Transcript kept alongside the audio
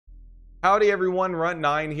Howdy everyone,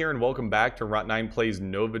 Runt9 here, and welcome back to Runt9 Plays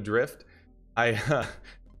Nova Drift. I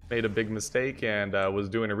made a big mistake and was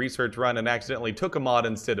doing a research run and accidentally took a mod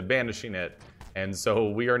instead of banishing it. And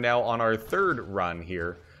so we are now on our third run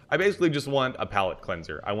here. I basically just want a palette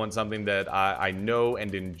cleanser. I want something that I know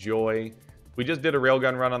and enjoy. We just did a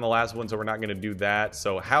railgun run on the last one, so we're not going to do that.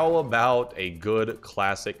 So how about a good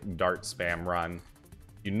classic dart spam run?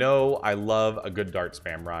 You know I love a good dart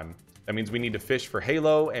spam run. That means we need to fish for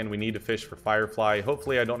Halo, and we need to fish for Firefly.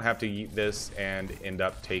 Hopefully I don't have to yeet this and end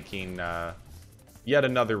up taking yet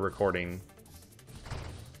another recording.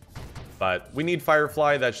 But we need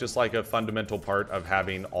Firefly. That's just like a fundamental part of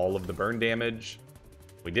having all of the burn damage.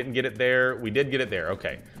 We didn't get it there. We did get it there.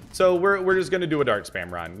 Okay. So we're just going to do a dart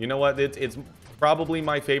spam run. You know what? It's probably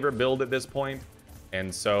my favorite build at this point.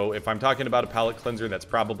 And so if I'm talking about a palette cleanser, that's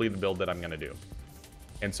probably the build that I'm going to do.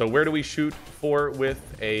 And so where do we shoot for with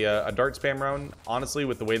a dart spam round? Honestly,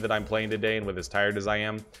 with the way that I'm playing today and with as tired as I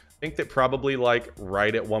am, I think that probably like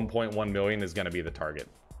right at 1.1 million is going to be the target.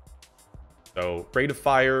 So rate of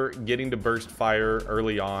fire, getting to burst fire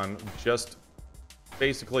early on, just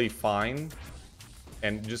basically fine.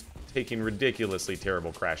 And just taking ridiculously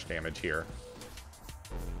terrible crash damage here.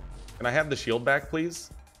 Can I have the shield back,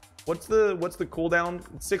 please? What's the cooldown?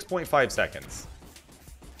 6.5 seconds.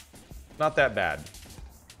 Not that bad.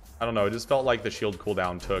 I don't know, it just felt like the shield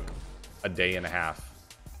cooldown took a day and a half.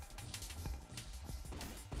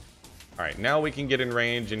 Alright, now we can get in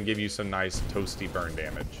range and give you some nice toasty burn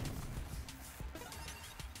damage.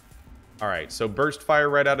 Alright, so burst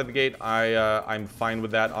fire right out of the gate, I'm fine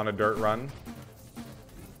with that on a dirt run.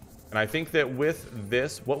 And I think that with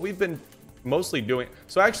this, what we've been mostly doing...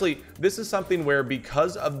 So actually, this is something where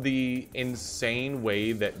because of the insane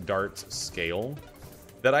way that darts scale,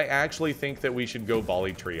 that I actually think that we should go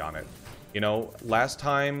volley tree on it. You know, last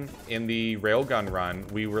time in the railgun run,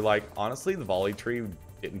 we were like, honestly, the volley tree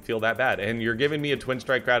didn't feel that bad. And you're giving me a twin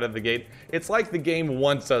strike right out of the gate. It's like the game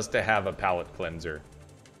wants us to have a palette cleanser.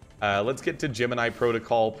 Let's get to Gemini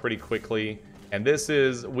Protocol pretty quickly. And this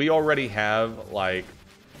is, we already have like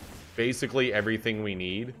basically everything we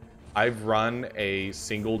need. I've run a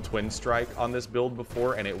single twin strike on this build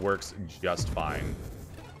before and it works just fine.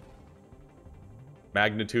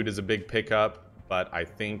 Magnitude is a big pickup, but I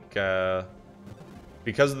think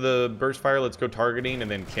because of the burst fire, let's go targeting, and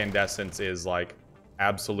then Candescence is like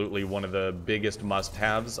absolutely one of the biggest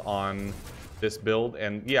must-haves on this build.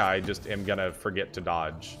 And yeah, I just am gonna forget to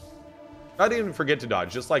dodge. Not even forget to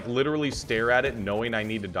dodge, just like literally stare at it knowing I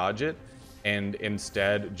need to dodge it, and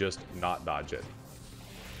instead just not dodge it.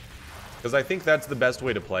 Because I think that's the best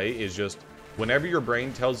way to play, is just whenever your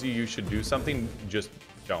brain tells you should do something, just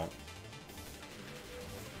don't.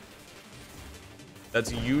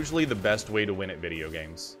 That's usually the best way to win at video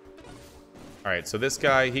games. Alright, so this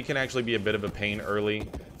guy, he can actually be a bit of a pain early.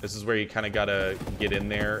 This is where you kind of got to get in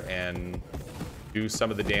there and do some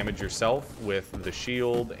of the damage yourself with the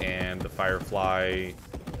shield and the Firefly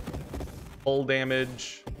full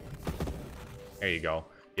damage. There you go.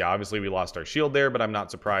 Yeah, obviously we lost our shield there, but I'm not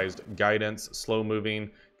surprised. Guidance, slow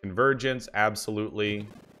moving, convergence, absolutely.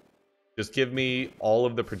 Just give me all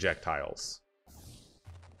of the projectiles.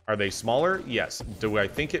 Are they smaller? Yes. Do I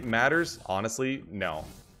think it matters? Honestly, no.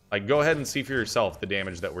 Like, go ahead and see for yourself the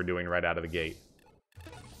damage that we're doing right out of the gate.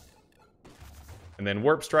 And then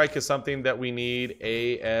Warp Strike is something that we need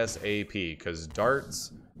ASAP, because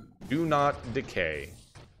darts do not decay.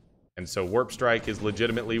 And so Warp Strike is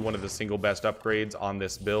legitimately one of the single best upgrades on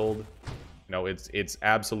this build. You know, it's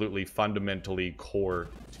absolutely fundamentally core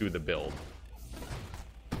to the build.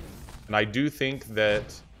 And I do think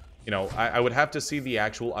that... You know, I would have to see the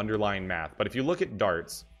actual underlying math. But if you look at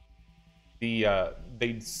darts,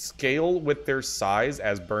 they scale with their size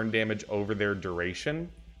as burn damage over their duration.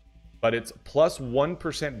 But it's plus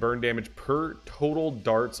 1% burn damage per total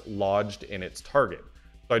darts lodged in its target.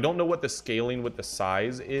 So I don't know what the scaling with the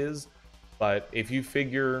size is. But if you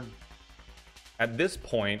figure, at this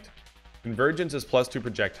point, convergence is plus 2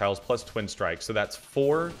 projectiles plus twin strike. So that's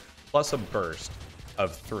 4 plus a burst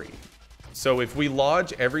of 3. So if we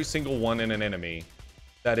lodge every single one in an enemy,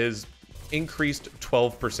 that is increased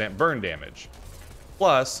 12% burn damage,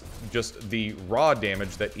 plus just the raw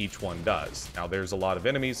damage that each one does. Now there's a lot of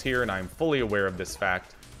enemies here, and I'm fully aware of this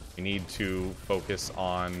fact. We need to focus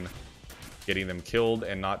on getting them killed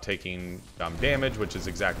and not taking dumb damage, which is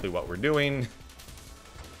exactly what we're doing.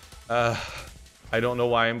 I don't know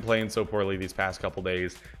why I'm playing so poorly these past couple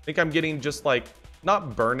days. I think I'm getting just like,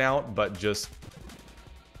 not burnout, but just...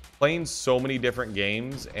 playing so many different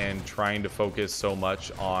games and trying to focus so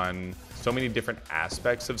much on so many different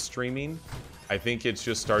aspects of streaming, I think it's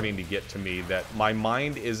just starting to get to me that my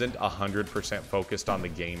mind isn't 100% focused on the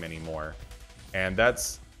game anymore. And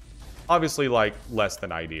that's obviously, like, less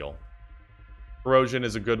than ideal. Corrosion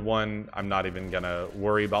is a good one. I'm not even going to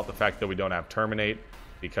worry about the fact that we don't have Terminate,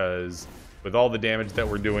 because with all the damage that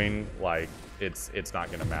we're doing, like, it's not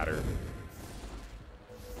going to matter.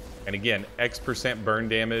 And again, X% burn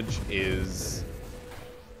damage is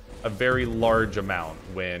a very large amount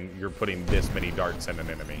when you're putting this many darts in an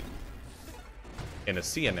enemy. In a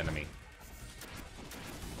sea enemy.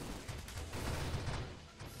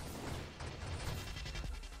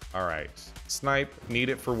 Alright. Snipe, need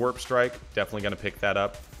it for Warp Strike. Definitely going to pick that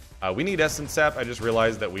up. We need Essence Sap. I just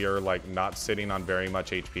realized that we are, like, not sitting on very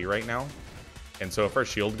much HP right now. And so if our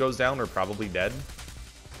shield goes down, we're probably dead.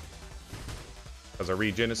 Because our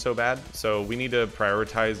regen is so bad. So we need to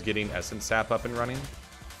prioritize getting Essence Sap up and running.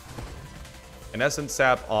 And Essence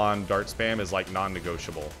Sap on Dart Spam is, like,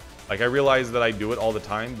 non-negotiable. Like, I realize that I do it all the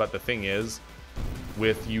time, but the thing is,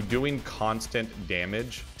 with you doing constant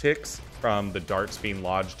damage ticks from the darts being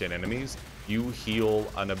lodged in enemies, you heal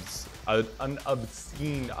an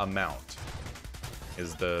obscene amount,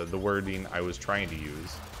 is the wording I was trying to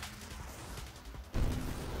use.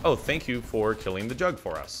 Oh, thank you for killing the jug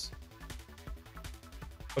for us.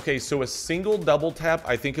 Okay, so a single double tap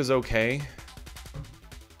I think is okay.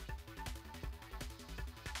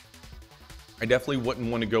 I definitely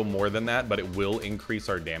wouldn't want to go more than that, but it will increase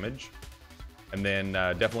our damage. And then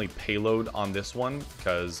definitely payload on this one,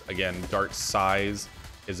 because again, dart size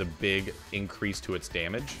is a big increase to its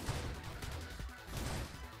damage.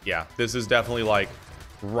 Yeah, this is definitely like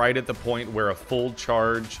right at the point where a full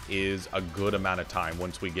charge is a good amount of time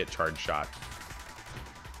once we get charge shot.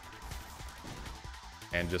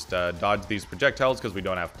 And just dodge these projectiles because we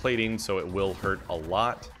don't have plating, so it will hurt a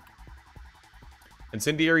lot.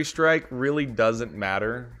 Incendiary Strike really doesn't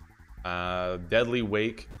matter. Deadly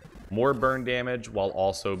Wake, more burn damage while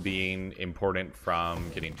also being important from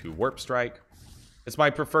getting to Warp Strike. It's my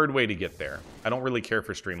preferred way to get there. I don't really care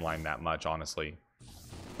for Streamline that much, honestly.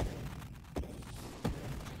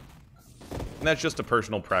 And that's just a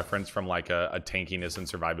personal preference from like a tankiness and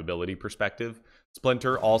survivability perspective.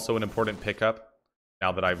 Splinter, also an important pickup,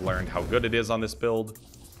 now that I've learned how good it is on this build.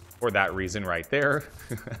 For that reason right there.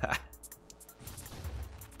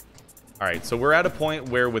 Alright, so we're at a point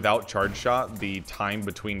where without charge shot, the time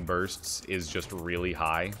between bursts is just really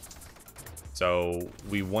high. So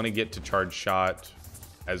we want to get to charge shot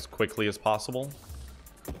as quickly as possible.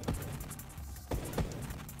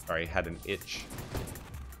 Sorry, I had an itch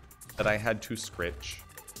that I had to scritch.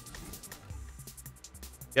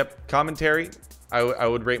 Yep, commentary. I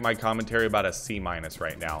would rate my commentary about a C-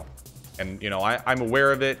 right now. And, you know, I'm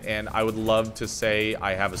aware of it, and I would love to say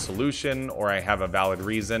I have a solution or I have a valid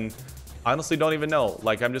reason. I honestly don't even know.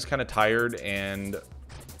 Like, I'm just kind of tired and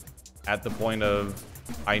at the point of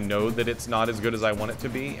I know that it's not as good as I want it to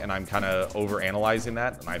be, and I'm kind of over-analyzing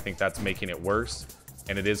that, and I think that's making it worse.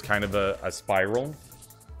 And it is kind of a spiral.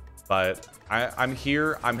 But I'm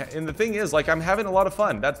here. And the thing is, like, I'm having a lot of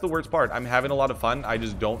fun. That's the worst part. I'm having a lot of fun. I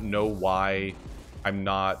just don't know why I'm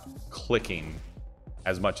not clicking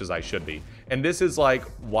as much as I should be. And this is, like,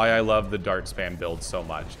 why I love the Dart Spam build so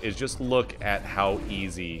much, is just look at how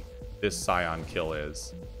easy this Scion kill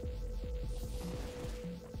is.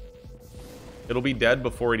 It'll be dead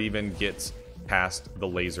before it even gets past the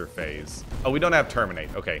laser phase. Oh, we don't have Terminate.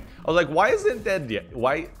 Okay. I was like, why isn't it dead yet?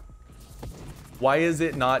 Why is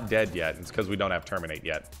it not dead yet? It's because we don't have Terminate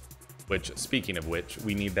yet. Which, speaking of which,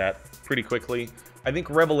 we need that pretty quickly. I think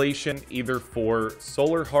Revelation, either for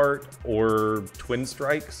Solar Heart or Twin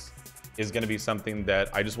Strikes, is going to be something that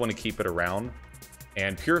I just want to keep it around.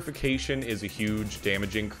 And Purification is a huge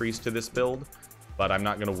damage increase to this build, but I'm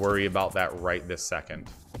not going to worry about that right this second.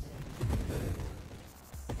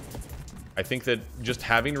 I think that just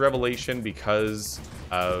having Revelation because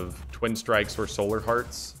of Twin Strikes or Solar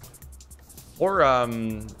Hearts, or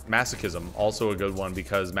Masochism, also a good one,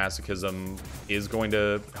 because Masochism is going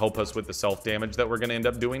to help us with the self-damage that we're going to end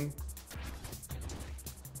up doing.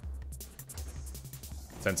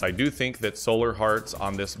 Since I do think that Solar Hearts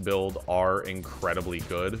on this build are incredibly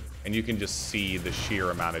good, and you can just see the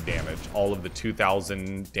sheer amount of damage. All of the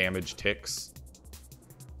 2,000 damage ticks.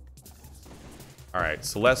 Alright,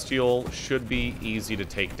 Celestial should be easy to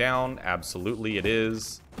take down. Absolutely it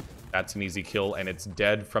is. That's an easy kill, and it's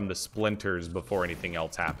dead from the splinters before anything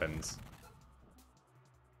else happens.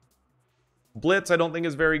 Blitz, I don't think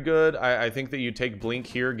is very good. I think that you take Blink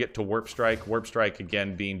here, get to Warp Strike. Warp Strike,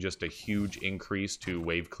 again, being just a huge increase to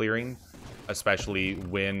wave clearing, especially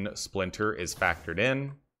when Splinter is factored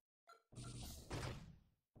in.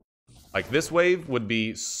 Like, this wave would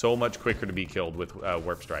be so much quicker to be killed with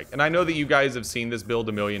Warp Strike. And I know that you guys have seen this build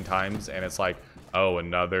a million times, and it's like, oh,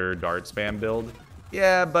 another dart spam build.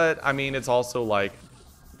 Yeah, but, I mean, it's also like,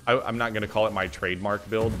 I'm not going to call it my trademark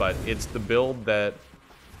build, but it's the build that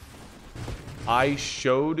I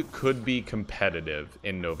showed could be competitive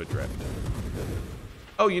in Nova Drift.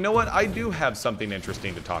 Oh, you know what? I do have something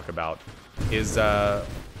interesting to talk about. Is the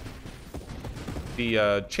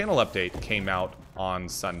channel update came out on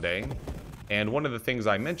Sunday, and one of the things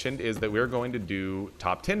I mentioned is that we're going to do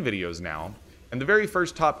top 10 videos now. And the very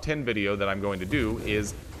first top 10 video that I'm going to do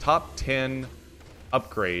is top 10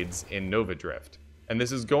 upgrades in Nova Drift. And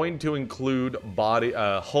this is going to include body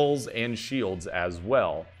hulls and shields as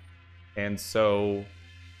well. And so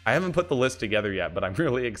I haven't put the list together yet, but I'm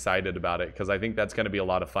really excited about it because I think that's going to be a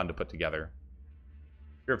lot of fun to put together.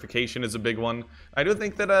 Purification is a big one. I do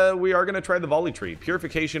think that we are going to try the volley tree.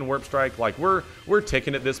 Purification, warp strike, like we're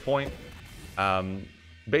ticking at this point.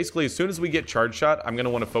 Basically, as soon as we get charge shot, I'm going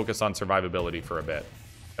to want to focus on survivability for a bit,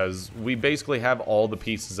 because we basically have all the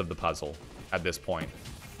pieces of the puzzle at this point.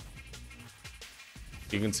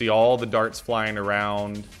 You can see all the darts flying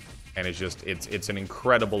around, and it's just it's an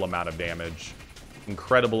incredible amount of damage,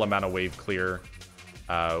 incredible amount of wave clear.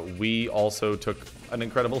 We also took an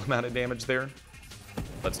incredible amount of damage there.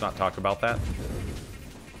 Let's not talk about that.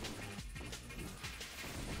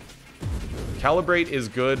 Calibrate is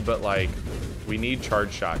good, but like we need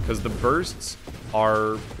charge shot because the bursts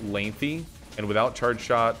are lengthy, and without charge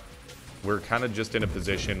shot, we're kind of just in a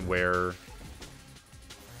position where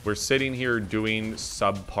we're sitting here doing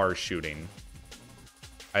subpar shooting.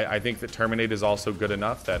 I think that Terminate is also good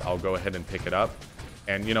enough that I'll go ahead and pick it up.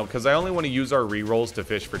 And, you know, because I only want to use our rerolls to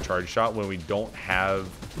fish for charge shot when we don't have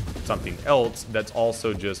something else that's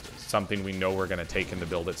also just something we know we're going to take in the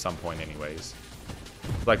build at some point anyways.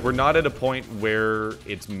 Like, we're not at a point where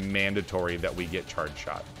it's mandatory that we get charge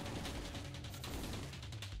shot.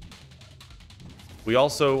 We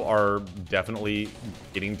also are definitely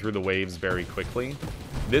getting through the waves very quickly.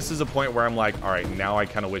 This is a point where I'm like, all right, now I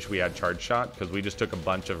kind of wish we had charge shot because we just took a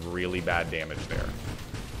bunch of really bad damage there.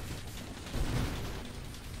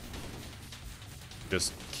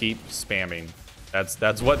 Just keep spamming.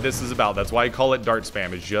 That's what this is about. That's why I call it dart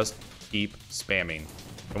spam, is just keep spamming.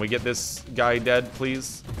 Can we get this guy dead,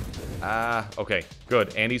 please? Okay,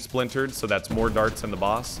 good. And he's splintered, so that's more darts than the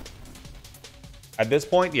boss. At this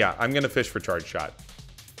point, yeah, I'm going to fish for charge shot.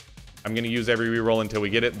 I'm going to use every reroll until we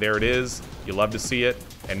get it. There it is. You love to see it.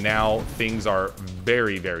 And now things are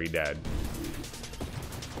very, very dead.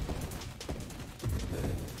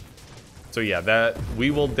 So yeah, that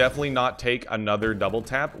we will definitely not take another double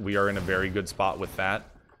tap. We are in a very good spot with that.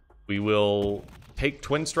 We will take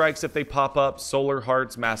twin strikes if they pop up, solar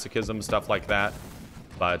hearts, masochism, stuff like that.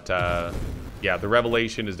 But yeah, the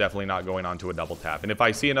revelation is definitely not going on to a double tap. And if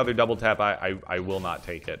I see another double tap, I will not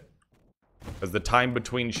take it. Because the time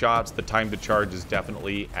between shots, the time to charge is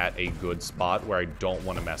definitely at a good spot where I don't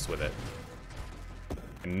want to mess with it.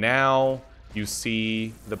 And now you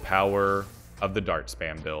see the power of the dart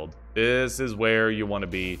spam build. This is where you want to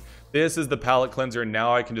be. This is the palate cleanser, and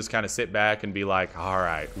now I can just kind of sit back and be like, all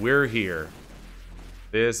right, we're here.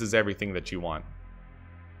 This is everything that you want.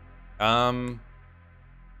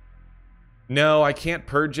 No, I can't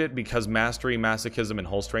purge it because Mastery, Masochism, and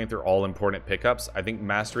Hull Strength are all important pickups. I think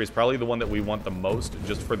Mastery is probably the one that we want the most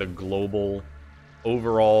just for the global,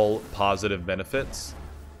 overall positive benefits.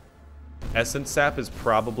 Essence Sap is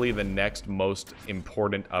probably the next most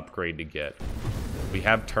important upgrade to get. We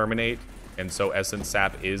have Terminate, and so Essence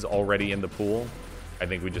Sap is already in the pool. I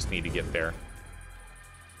think we just need to get there.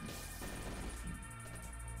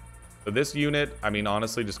 So this unit, I mean,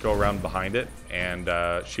 honestly, just go around behind it, and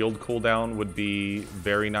shield cooldown would be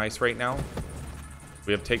very nice right now.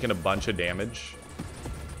 We have taken a bunch of damage.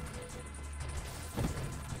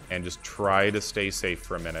 And just try to stay safe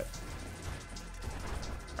for a minute.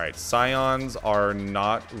 Alright, Scions are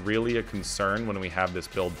not really a concern when we have this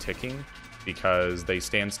build ticking, because they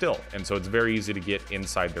stand still, and so it's very easy to get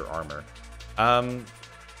inside their armor.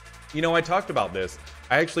 You know, I talked about this.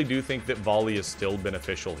 I actually do think that volley is still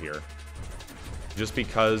beneficial here, just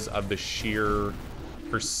because of the sheer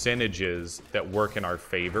percentages that work in our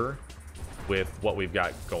favor with what we've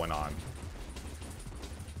got going on.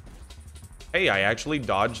 Hey, I actually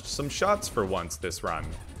dodged some shots for once this run.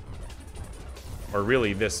 Or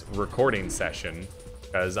really, this recording session.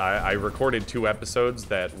 Because I recorded 2 episodes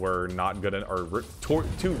that were not good, or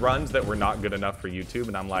 2 runs that were not good enough for YouTube,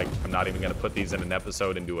 and I'm like, I'm not even going to put these in an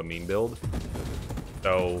episode and do a meme build.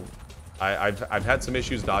 So, I've had some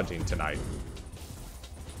issues dodging tonight.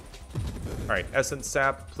 Alright, Essence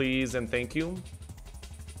Sap, please and thank you.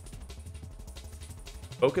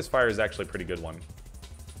 Focus fire is actually a pretty good one.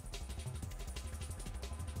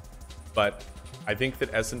 But I think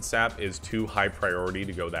that Essence Sap is too high priority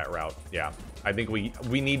to go that route. Yeah, I think we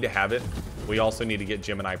need to have it. We also need to get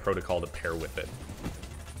Gemini Protocol to pair with it.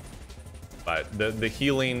 But the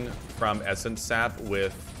healing from Essence Sap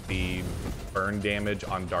with the burn damage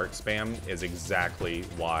on dart spam is exactly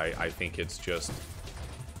why I think it's just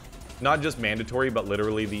not just mandatory, but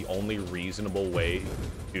literally the only reasonable way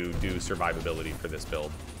to do survivability for this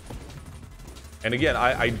build. And again,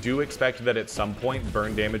 I do expect that at some point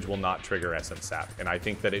burn damage will not trigger Essence Sap, and I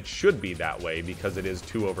think that it should be that way because it is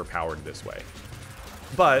too overpowered this way.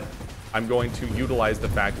 But I'm going to utilize the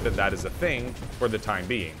fact that that is a thing for the time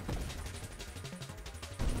being.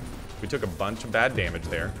 We took a bunch of bad damage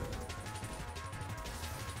there,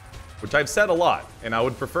 which I've said a lot, and I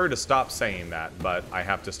would prefer to stop saying that, but I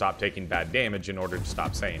have to stop taking bad damage in order to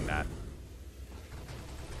stop saying that.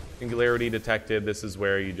 Singularity detected. This is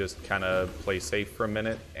where you just kind of play safe for a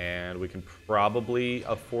minute, and we can probably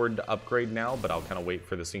afford to upgrade now, but I'll kind of wait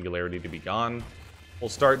for the singularity to be gone. We'll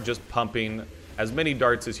start just pumping as many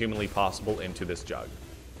darts as humanly possible into this jug.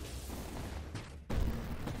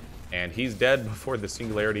 And he's dead before the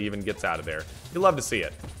singularity even gets out of there. You'll love to see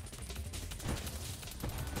it.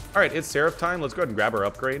 Alright, it's Seraph time. Let's go ahead and grab our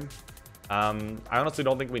upgrade. I honestly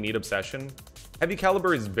don't think we need Obsession. Heavy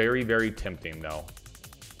Caliber is very, very tempting, though.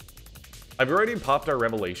 I've already popped our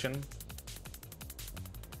Revelation.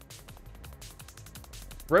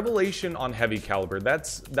 Revelation on Heavy Caliber,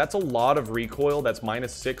 that's a lot of recoil. That's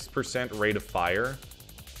minus 6% rate of fire.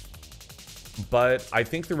 But I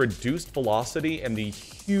think the reduced velocity and the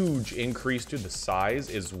huge increase to the size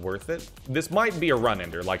is worth it. This might be a run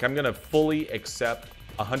ender. Like, I'm going to fully accept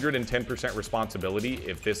 110% responsibility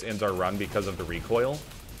if this ends our run because of the recoil.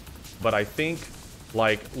 But I think,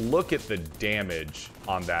 like, look at the damage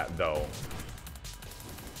on that, though.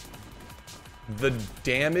 The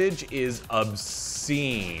damage is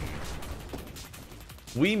obscene.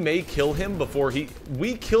 We may kill him before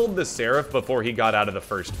we killed the Seraph before he got out of the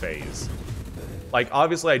first phase. Like,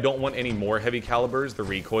 obviously, I don't want any more heavy calibers. The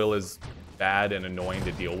recoil is bad and annoying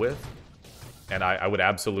to deal with. And I would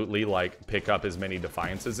absolutely, like, pick up as many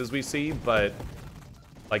Defiances as we see. But,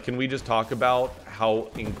 like, can we just talk about how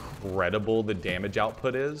incredible the damage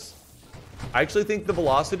output is? I actually think the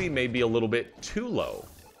velocity may be a little bit too low,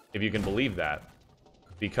 if you can believe that.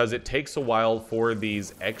 Because it takes a while for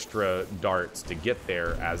these extra darts to get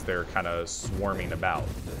there as they're kind of swarming about.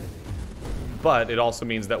 But it also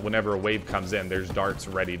means that whenever a wave comes in, there's darts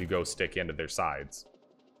ready to go stick into their sides.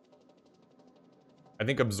 I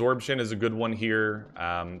think Absorption is a good one here.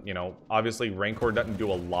 You know, obviously Rancor doesn't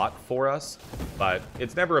do a lot for us, but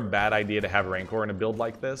it's never a bad idea to have Rancor in a build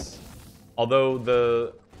like this. Although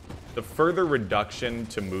the further reduction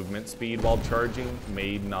to movement speed while charging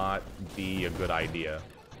may not be a good idea,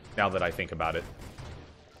 now that I think about it.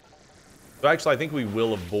 So actually, I think we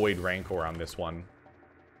will avoid Rancor on this one.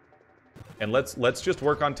 And let's just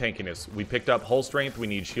work on tankiness. We picked up hull strength, we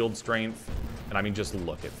need shield strength, and I mean, just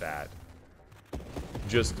look at that.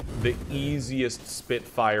 Just the easiest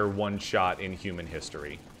Spitfire one-shot in human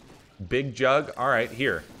history. Big Jug, all right,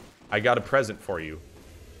 here. I got a present for you.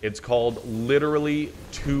 It's called literally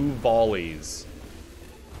 2 volleys.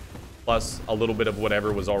 Plus a little bit of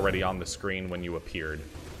whatever was already on the screen when you appeared.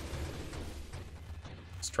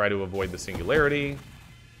 Let's try to avoid the singularity.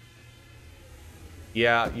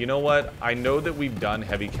 Yeah, you know what? I know that we've done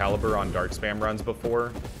heavy caliber on dart spam runs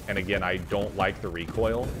before. And again, I don't like the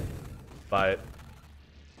recoil. But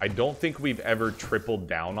I don't think we've ever tripled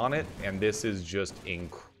down on it. And this is just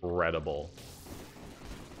incredible.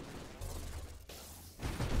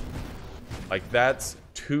 Like, that's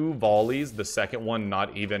 2 volleys, the second one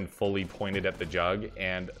not even fully pointed at the jug,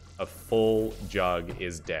 and a full jug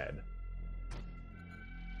is dead.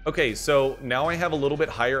 Okay, so now I have a little bit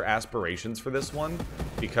higher aspirations for this one,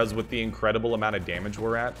 because with the incredible amount of damage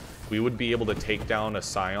we're at, we would be able to take down a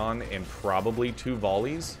Scion in probably 2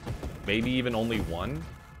 volleys, maybe even only 1.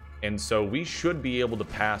 And so we should be able to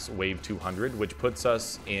pass wave 200, which puts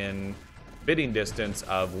us in bidding distance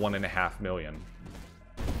of 1.5 million.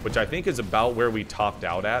 Which I think is about where we topped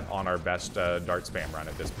out at on our best dart spam run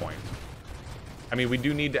at this point. I mean, we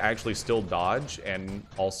do need to actually still dodge and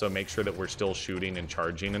also make sure that we're still shooting and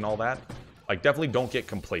charging and all that. Like, definitely don't get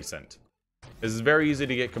complacent. This is very easy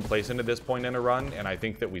to get complacent at this point in a run, and I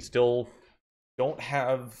think that we still don't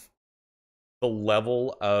have the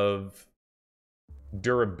level of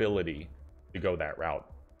durability to go that route.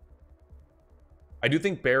 I do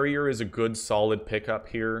think Barrier is a good, solid pickup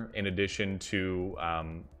here, in addition to,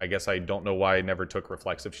 I guess I don't know why I never took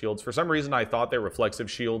Reflexive Shields. For some reason, I thought that Reflexive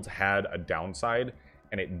Shields had a downside,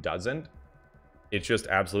 and it doesn't. It's just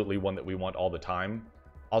absolutely one that we want all the time.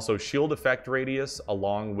 Also, shield effect radius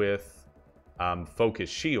along with focus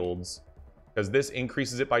shields, because this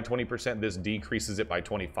increases it by 20%, this decreases it by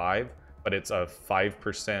 25%, but it's a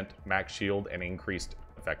 5% max shield and increased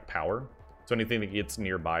effect power. So anything that gets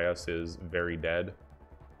nearby us is very dead.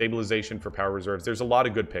 Stabilization for power reserves. There's a lot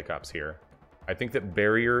of good pickups here. I think that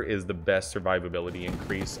barrier is the best survivability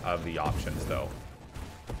increase of the options, though.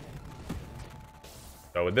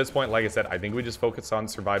 So at this point, like I said, I think we just focus on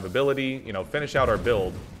survivability, you know, finish out our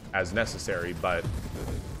build as necessary, but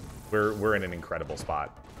we're in an incredible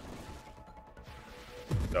spot.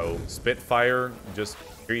 So Spitfire, just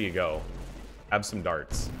here you go. Have some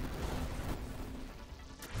darts.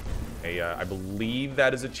 I believe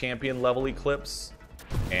that is a champion level eclipse,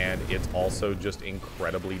 and it's also just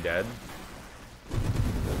incredibly dead.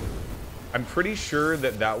 I'm pretty sure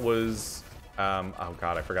that that was, oh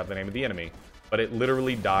god, I forgot the name of the enemy, but it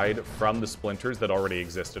literally died from the splinters that already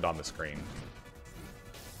existed on the screen.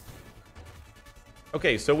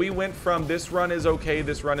 Okay, so we went from this run is okay,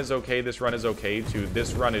 this run is okay, this run is okay, to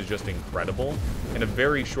this run is just incredible in a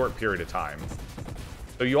very short period of time.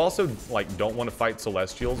 So you also, like, don't want to fight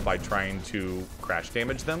Celestials by trying to crash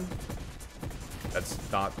damage them. That's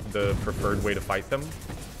not the preferred way to fight them.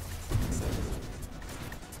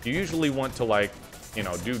 You usually want to, like, you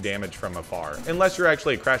know, do damage from afar. Unless you're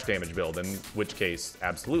actually a crash damage build, in which case,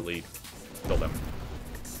 absolutely, kill them.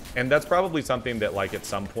 And that's probably something that, like, at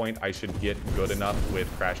some point I should get good enough with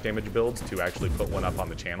crash damage builds to actually put one up on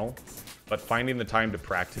the channel. But finding the time to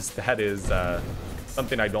practice that is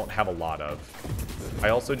something I don't have a lot of. I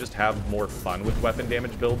also just have more fun with weapon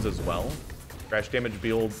damage builds as well. Crash damage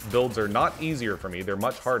builds are not easier for me, they're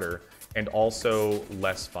much harder, and also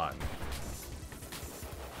less fun.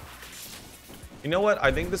 You know what?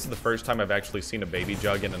 I think this is the first time I've actually seen a baby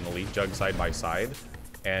jug and an elite jug side by side,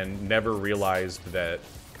 and never realized that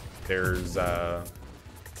there's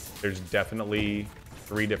definitely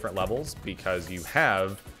 3 different levels, because you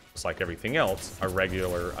have, just like everything else, a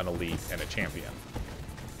regular, an elite, and a champion.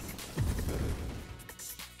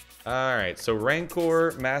 Alright, so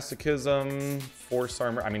Rancor, Masochism, Force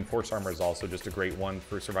Armor. I mean, Force Armor is also just a great one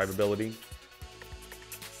for survivability.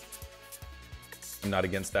 I'm not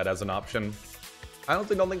against that as an option. I don't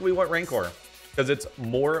think we want Rancor, because it's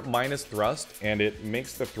more minus thrust, and it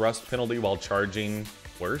makes the thrust penalty while charging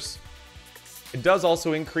worse. It does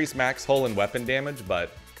also increase max hull and weapon damage,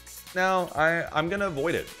 but no, I'm going to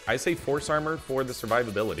avoid it. I say Force Armor for the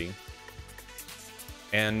survivability.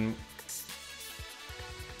 And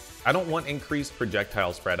I don't want increased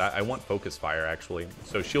projectile spread. I want focus fire, actually.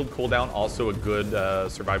 So shield cooldown, also a good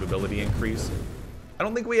survivability increase. I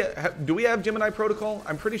don't think we do we have Gemini Protocol?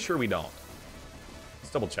 I'm pretty sure we don't.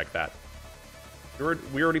 Let's double check that.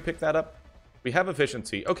 We already picked that up? We have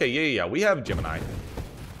efficiency. Okay, yeah. We have Gemini.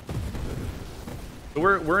 So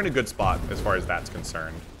we're in a good spot as far as that's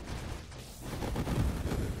concerned.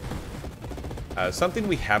 Something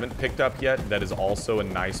we haven't picked up yet that is also a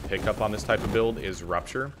nice pickup on this type of build is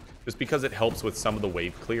Rupture, just because it helps with some of the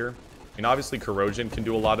wave clear. I mean, obviously Corrosion can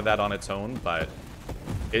do a lot of that on its own, but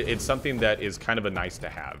it's something that is kind of a nice to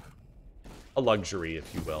have. A luxury,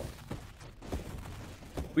 if you will.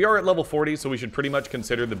 We are at level 40, so we should pretty much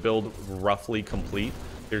consider the build roughly complete.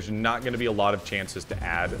 There's not going to be a lot of chances to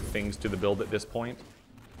add things to the build at this point.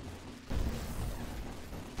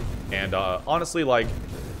 And honestly, like,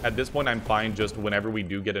 at this point, I'm fine just whenever we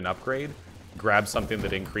do get an upgrade, grab something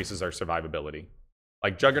that increases our survivability.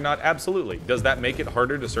 Like Juggernaut, absolutely. Does that make it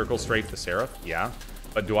harder to circle strafe the Seraph? Yeah.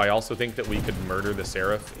 But do I also think that we could murder the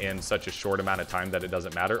Seraph in such a short amount of time that it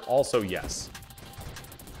doesn't matter? Also, yes.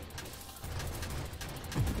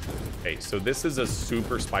 Okay, so this is a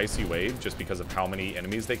super spicy wave just because of how many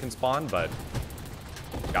enemies they can spawn, but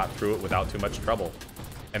got through it without too much trouble.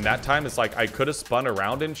 And that time, it's like I could have spun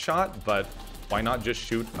around and shot, but why not just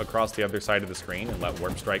shoot across the other side of the screen and let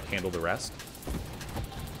Warp Strike handle the rest?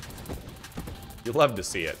 You love to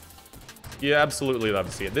see it. You absolutely love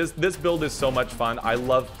to see it. This build is so much fun. I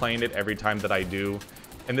love playing it every time that I do.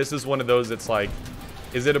 And this is one of those, it's like,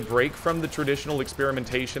 is it a break from the traditional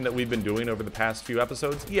experimentation that we've been doing over the past few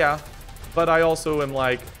episodes? Yeah. But I also am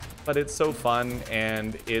like, but it's so fun,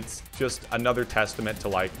 and it's just another testament to,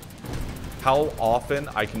 like, how often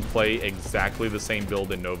I can play exactly the same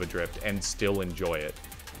build in Nova Drift and still enjoy it.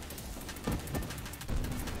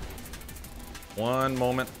 One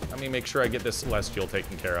moment. Let me make sure I get this Celestial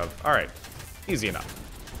taken care of. All right. Easy enough.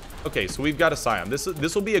 Okay, so we've got a Scion.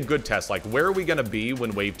 This will be a good test. Like, where are we going to be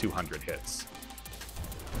when Wave 200 hits?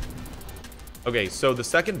 Okay, so the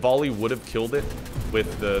second volley would have killed it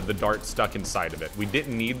with the dart stuck inside of it. We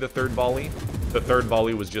didn't need the third volley. The third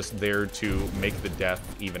volley was just there to make the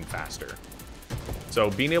death even faster.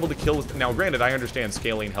 So being able to kill... Now, granted, I understand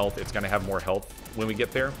scaling health. It's going to have more health when we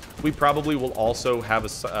get there. We probably will also have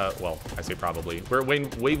a... well, I say probably. We're at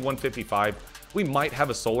wave 155. We might have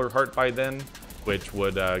a solar heart by then, which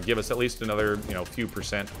would give us at least another, few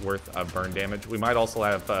percent worth of burn damage. We might also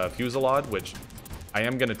have Fusillade, which I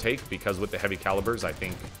am going to take because with the heavy calibers, I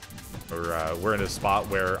think we're in a spot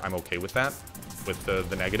where I'm okay with that, with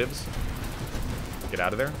the negatives. Get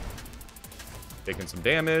out of there. Taking some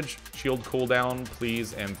damage. Shield cooldown,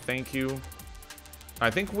 please and thank you. I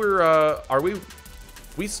think we're,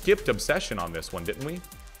 we skipped Obsession on this one, didn't we?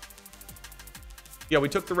 Yeah, we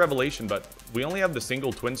took the Revelation, but we only have the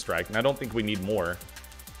single Twin Strike, and I don't think we need more.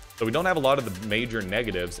 So we don't have a lot of the major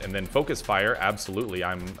negatives, and then Focus Fire, absolutely,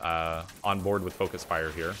 I'm on board with Focus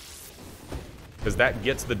Fire here. Because that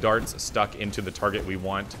gets the darts stuck into the target we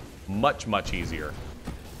want much, much easier.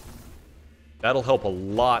 That'll help a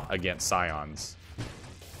lot against Scions.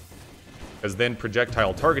 Because then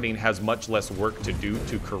projectile targeting has much less work to do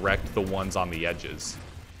to correct the ones on the edges.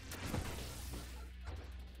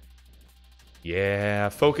 Yeah,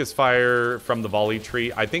 Focus Fire from the volley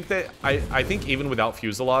tree. I think that I think even without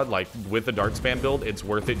Fusillade, like with the Dart Span build, it's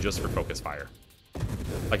worth it just for Focus Fire.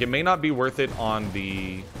 Like it may not be worth it on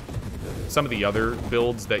some of the other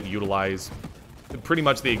builds that utilize pretty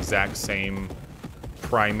much the exact same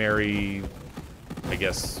primary, I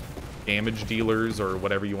guess, damage dealers or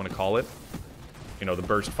whatever you want to call it. The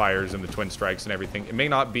burst fires and the twin strikes and everything. It may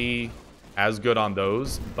not be as good on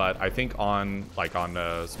those, but I think on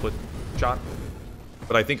split shot.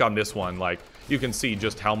 But I think on this one, like, you can see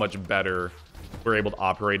just how much better we're able to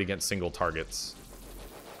operate against single targets.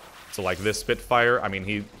 So like this Spitfire, I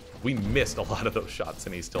mean, we missed a lot of those shots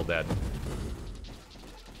and he's still dead.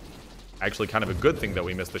 Actually kind of a good thing that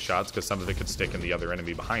we missed the shots because some of it could stick in the other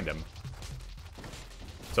enemy behind him.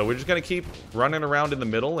 So we're just going to keep running around in the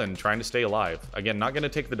middle and trying to stay alive. Again, not going to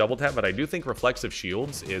take the double tap, but I do think Reflexive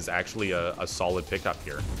Shields is actually a solid pickup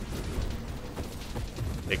here.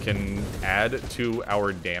 It can add to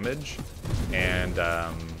our damage, and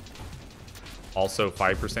also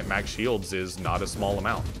 5% max shields is not a small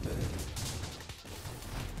amount.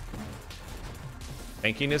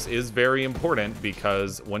 Tankiness is very important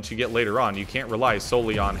because once you get later on, you can't rely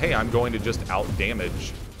solely on, hey, I'm going to just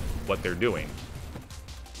out-damage what they're doing.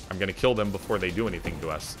 I'm going to kill them before they do anything to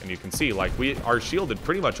us. And you can see, like, our shield had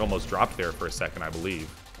pretty much almost dropped there for a second, I believe.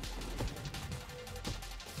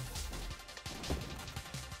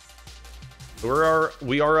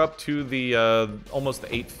 We are up to the almost the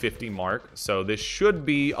 850 mark, so this should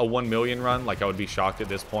be a 1 million run. Like, I would be shocked at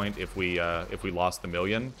this point if we lost the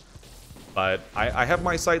million. But I have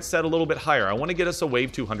my sights set a little bit higher. I want to get us a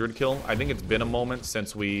wave 200 kill. I think it's been a moment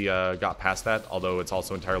since we got past that, although it's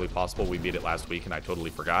also entirely possible we beat it last week and I totally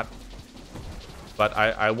forgot. But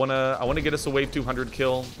I wanna get us a wave 200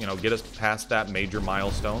 kill, get us past that major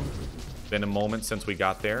milestone. Been a moment since we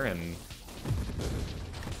got there, and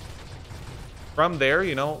from there,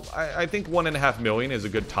 I think 1.5 million is a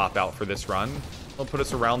good top out for this run. It'll put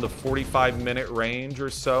us around the 45-minute range or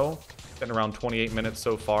so. Getting around 28 minutes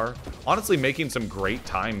so far. Honestly, making some great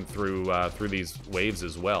time through these waves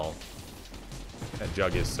as well. That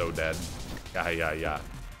jug is so dead. Yeah.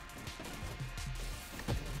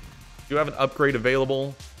 You have an upgrade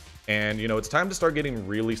available, and it's time to start getting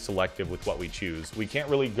really selective with what we choose. We can't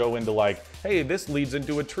really go into like, hey, this leads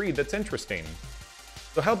into a tree that's interesting.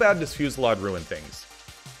 So how bad does Fusillade ruin things?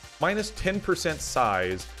 Minus 10%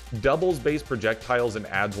 size, doubles base projectiles and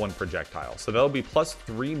adds 1 projectile. So that'll be plus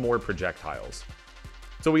 3 more projectiles.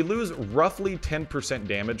 So we lose roughly 10%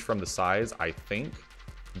 damage from the size, I think.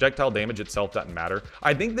 Projectile damage itself doesn't matter.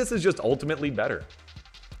 I think this is just ultimately better.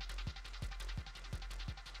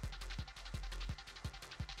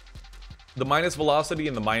 The minus velocity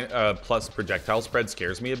and the plus projectile spread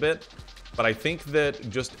scares me a bit. But I think that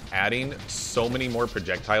just adding so many more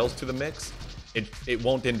projectiles to the mix, it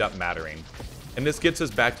won't end up mattering. And this gets us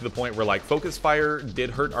back to the point where, like, Focus Fire did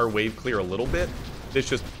hurt our wave clear a little bit. This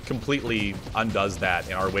just completely undoes that,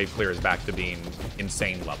 and our wave clear is back to being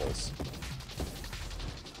insane levels.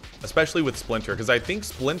 Especially with Splinter, because I think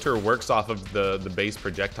Splinter works off of the base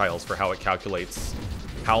projectiles for how it calculates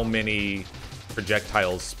how many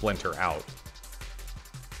projectiles splinter out.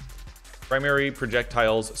 Primary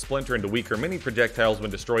projectiles splinter into weaker mini projectiles when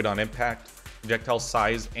destroyed on impact. Projectile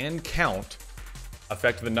size and count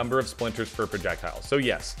affect the number of splinters per projectile. So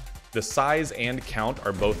yes, the size and count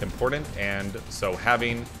are both important, and so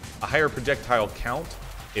having a higher projectile count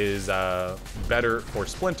is better for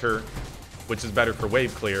Splinter, which is better for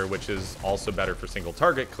wave clear, which is also better for single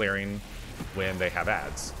target clearing when they have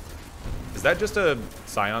ads. Is that just a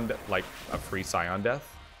Scion, like a free Scion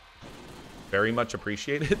death? Very much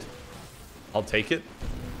appreciated. I'll take it.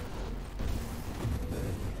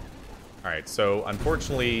 Alright, so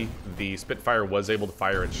unfortunately, the Spitfire was able to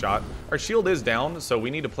fire its shot. Our shield is down, so we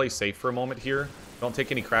need to play safe for a moment here. Don't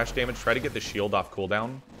take any crash damage. Try to get the shield off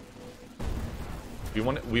cooldown. We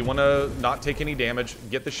want to not take any damage.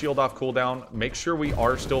 Get the shield off cooldown. Make sure we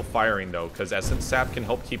are still firing, though, because Essence Sap can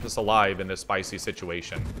help keep us alive in this spicy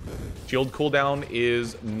situation. Shield cooldown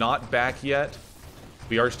is not back yet.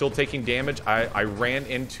 We are still taking damage. I ran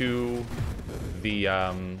into the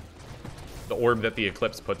orb that the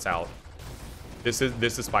Eclipse puts out. This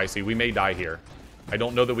is spicy. We may die here. I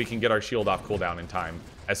don't know that we can get our shield off cooldown in time.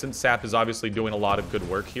 Essence Sap is obviously doing a lot of good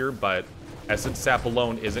work here, but Essence Sap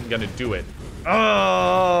alone isn't going to do it.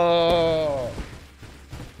 Oh!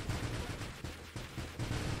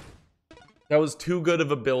 That was too good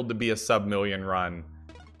of a build to be a sub-million run.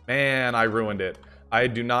 Man, I ruined it. I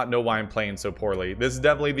do not know why I'm playing so poorly. This is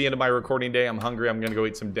definitely the end of my recording day. I'm hungry. I'm going to go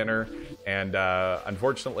eat some dinner. And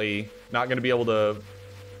unfortunately, not going to be able to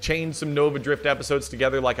chain some Nova Drift episodes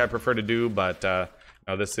together like I prefer to do. But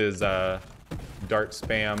no, this is dart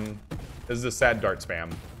spam. This is a sad dart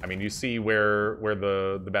spam. I mean, you see where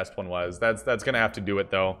the best one was. That's going to have to do it,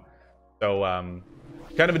 though. So,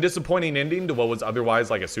 kind of a disappointing ending to what was otherwise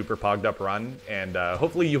like a super pogged up run, and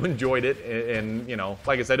hopefully you enjoyed it. And you know,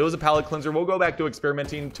 like I said, it was a palate cleanser. We'll go back to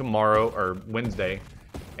experimenting tomorrow or Wednesday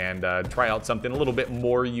and try out something a little bit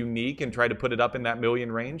more unique and try to put it up in that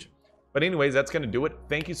million range. But anyways, that's going to do it.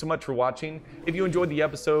 Thank you so much for watching. If you enjoyed the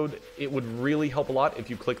episode, it would really help a lot if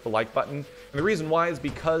you click the like button. And the reason why is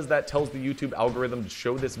because that tells the YouTube algorithm to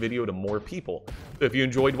show this video to more people. So if you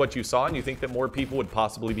enjoyed what you saw and you think that more people would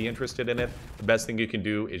possibly be interested in it, the best thing you can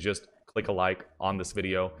do is just click a like on this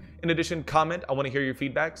video. In addition, comment. I want to hear your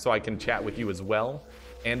feedback so I can chat with you as well.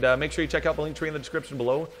 And make sure you check out the link tree in the description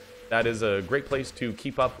below. That is a great place to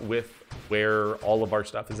keep up with where all of our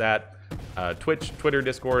stuff is at. Twitch, Twitter,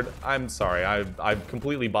 Discord. I'm sorry, I've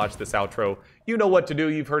completely botched this outro. You know what to do.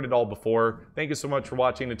 You've heard it all before. Thank you so much for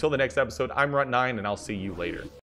watching. Until the next episode, I'm Runt9, and I'll see you later.